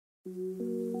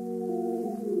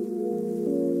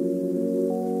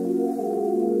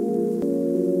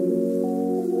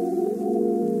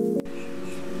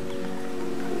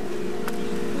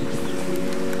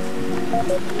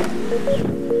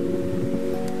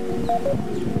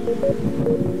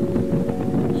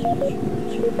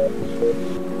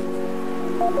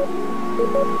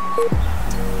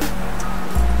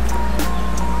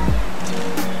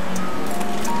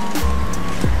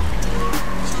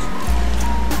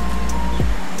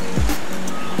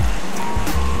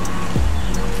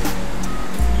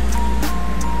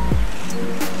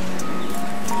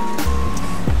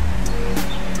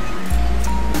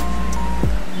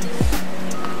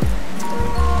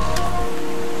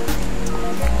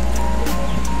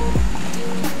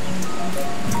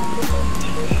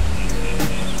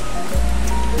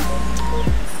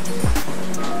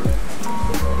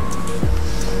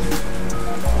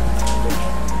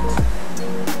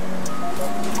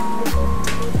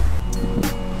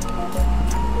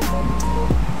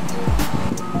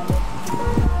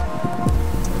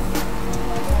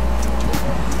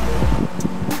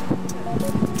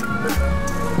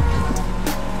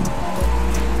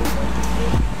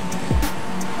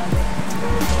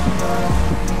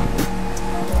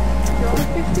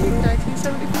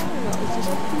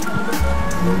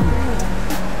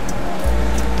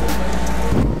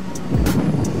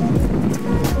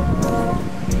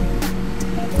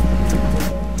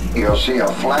You'll see a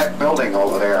flat building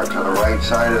over there to the right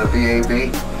side of the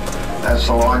VAB. That's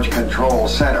the Launch Control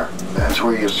Center. That's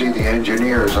where you see the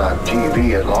engineers on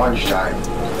TV at launch time.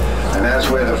 And that's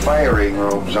where the firing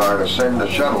rooms are to send the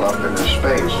shuttle up into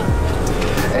space.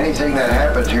 Anything that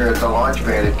happens here at the launch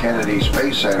pad at Kennedy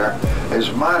Space Center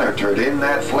is monitored in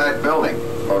that flat building.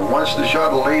 But once the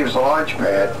shuttle leaves the launch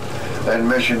pad, then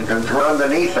mission control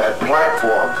underneath that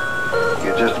platform.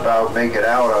 You just about make it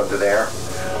out under there.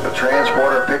 The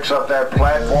transporter picks up that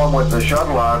platform with the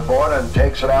shuttle on board and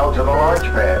takes it out to the launch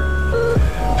pad.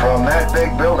 From that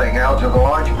big building out to the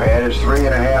launch pad is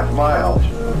 3.5 miles.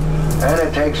 And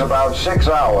it takes about 6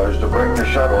 hours to bring the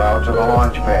shuttle out to the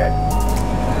launch pad.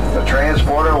 The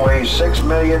transporter weighs 6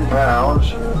 million pounds.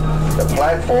 The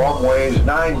platform weighs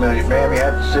 9 million. Ma'am, you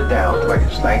have to sit down,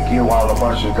 please. Thank you while the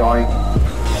bus is going.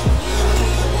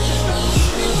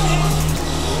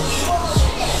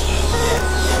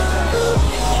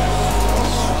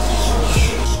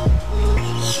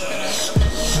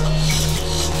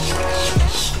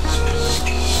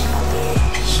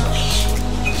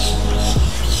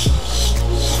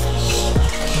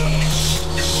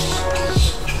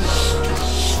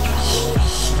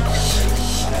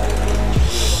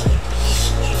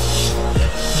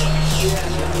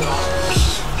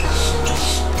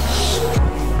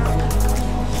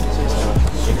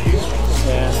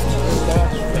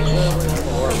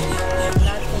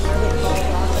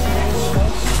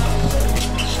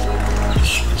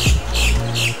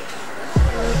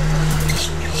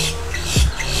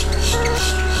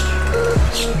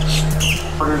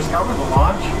 Cover the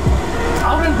launch.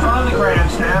 Out in front of the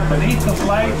grandstand, beneath the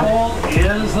flagpole,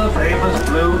 is the famous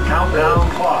blue countdown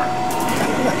clock.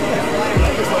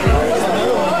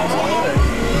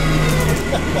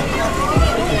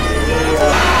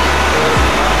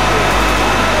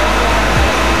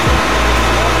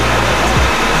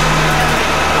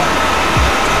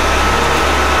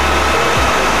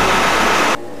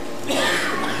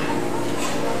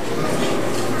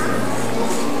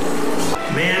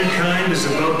 Mankind is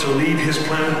about to leave his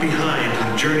planet behind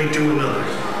and journey to another.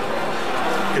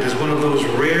 It is one of those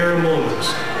rare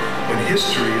moments when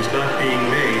history is not being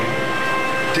made,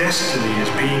 destiny is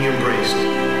being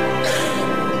embraced.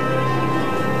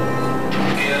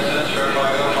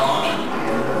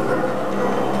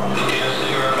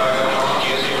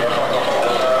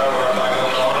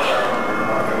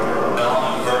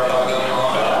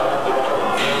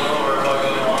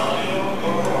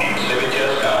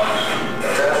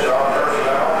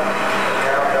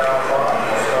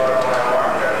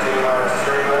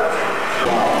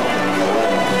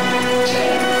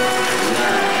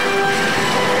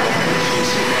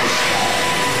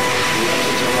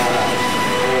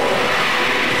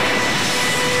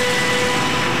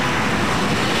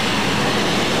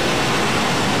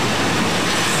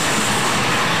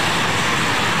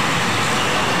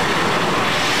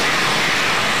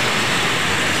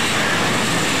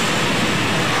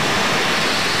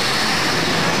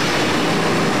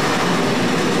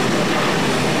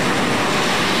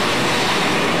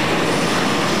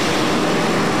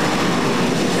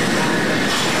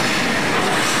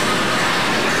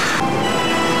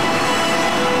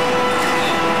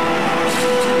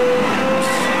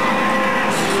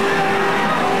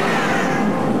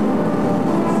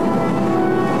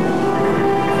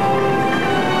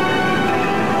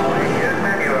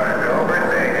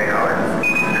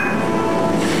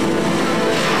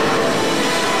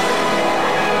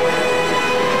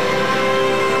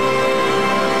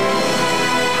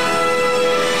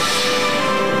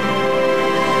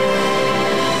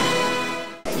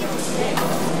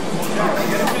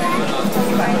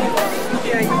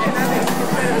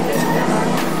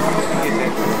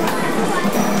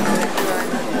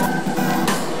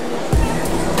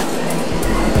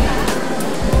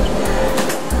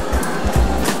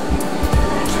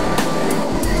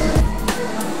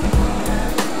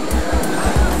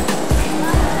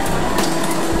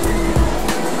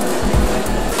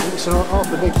 It's not half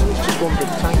the big, it's just one big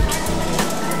tank.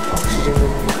 Oxygen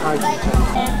and hydrogen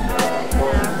tank.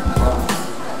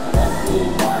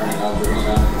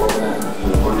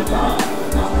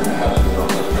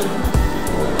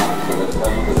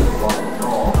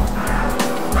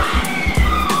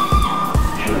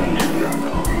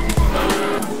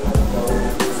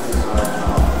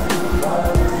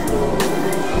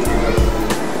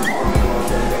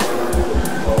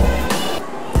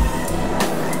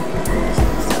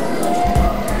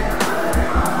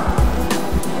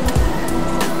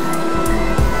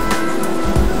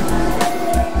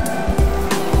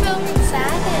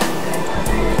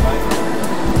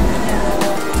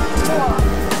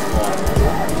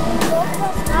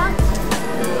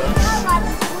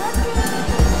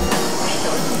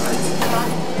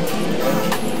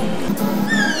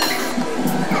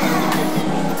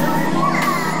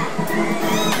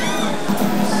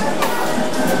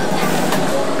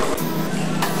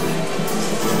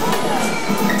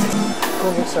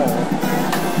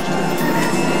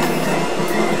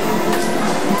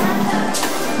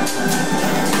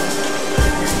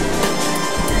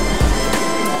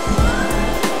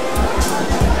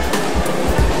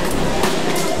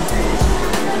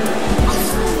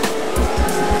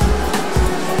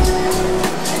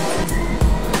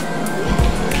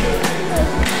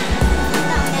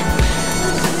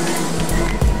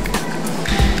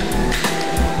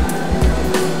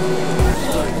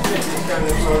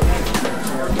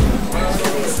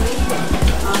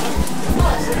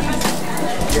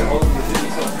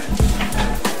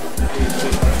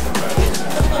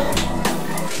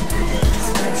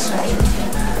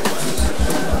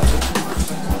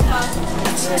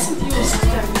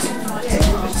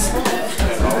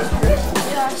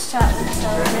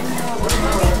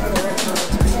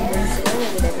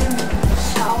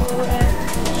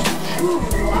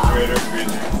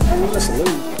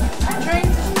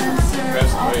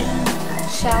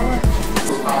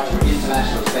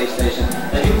 International Space Station.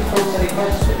 Now you can post any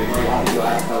questions, I'd be very happy to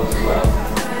ask those as well.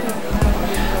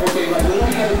 Okay, right, we're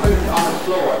looking at equipment on the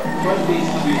floor. Front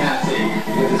pieces we can't see.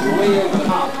 Because it's way over the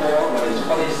top floor, where it's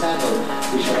fully assembled,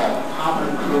 we should have a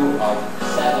permanent crew of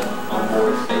 7 on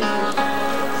board Space Station.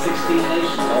 16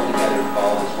 nations altogether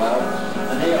involved as well.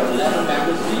 And they are 11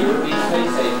 members of the European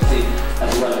Space Agency,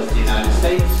 as well as the United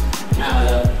States,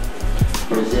 Canada,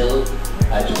 Brazil,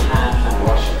 Japan and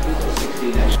Russia. These are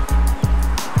 16 nations.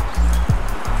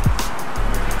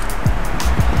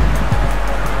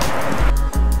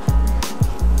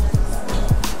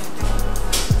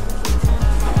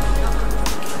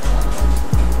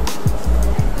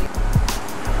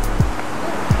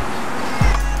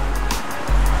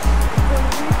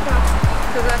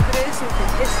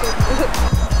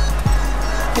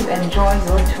 To enjoy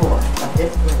your tour of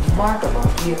this remarkable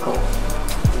vehicle.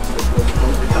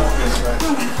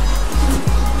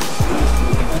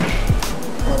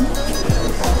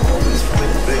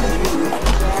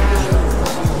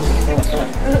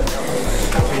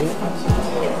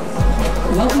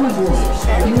 Welcome aboard.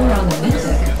 You are on the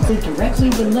mid-deck, sit directly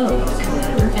below the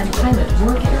commander and pilot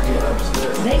work area.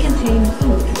 They contain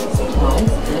food, supplies,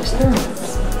 and experiments.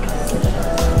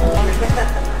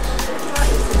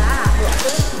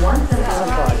 Once an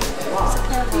hour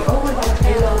the overhead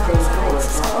payload base doors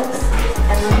are open,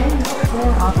 and the remaining 4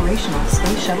 operational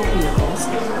space shuttle vehicles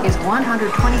is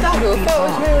 122 feet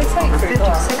long, over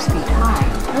 56 feet high,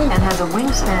 and has a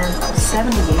wingspan of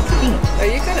 78 feet.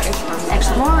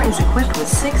 Explorer is equipped with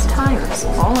 6 tires,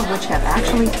 all of which have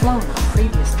actually flown on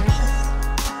previous missions.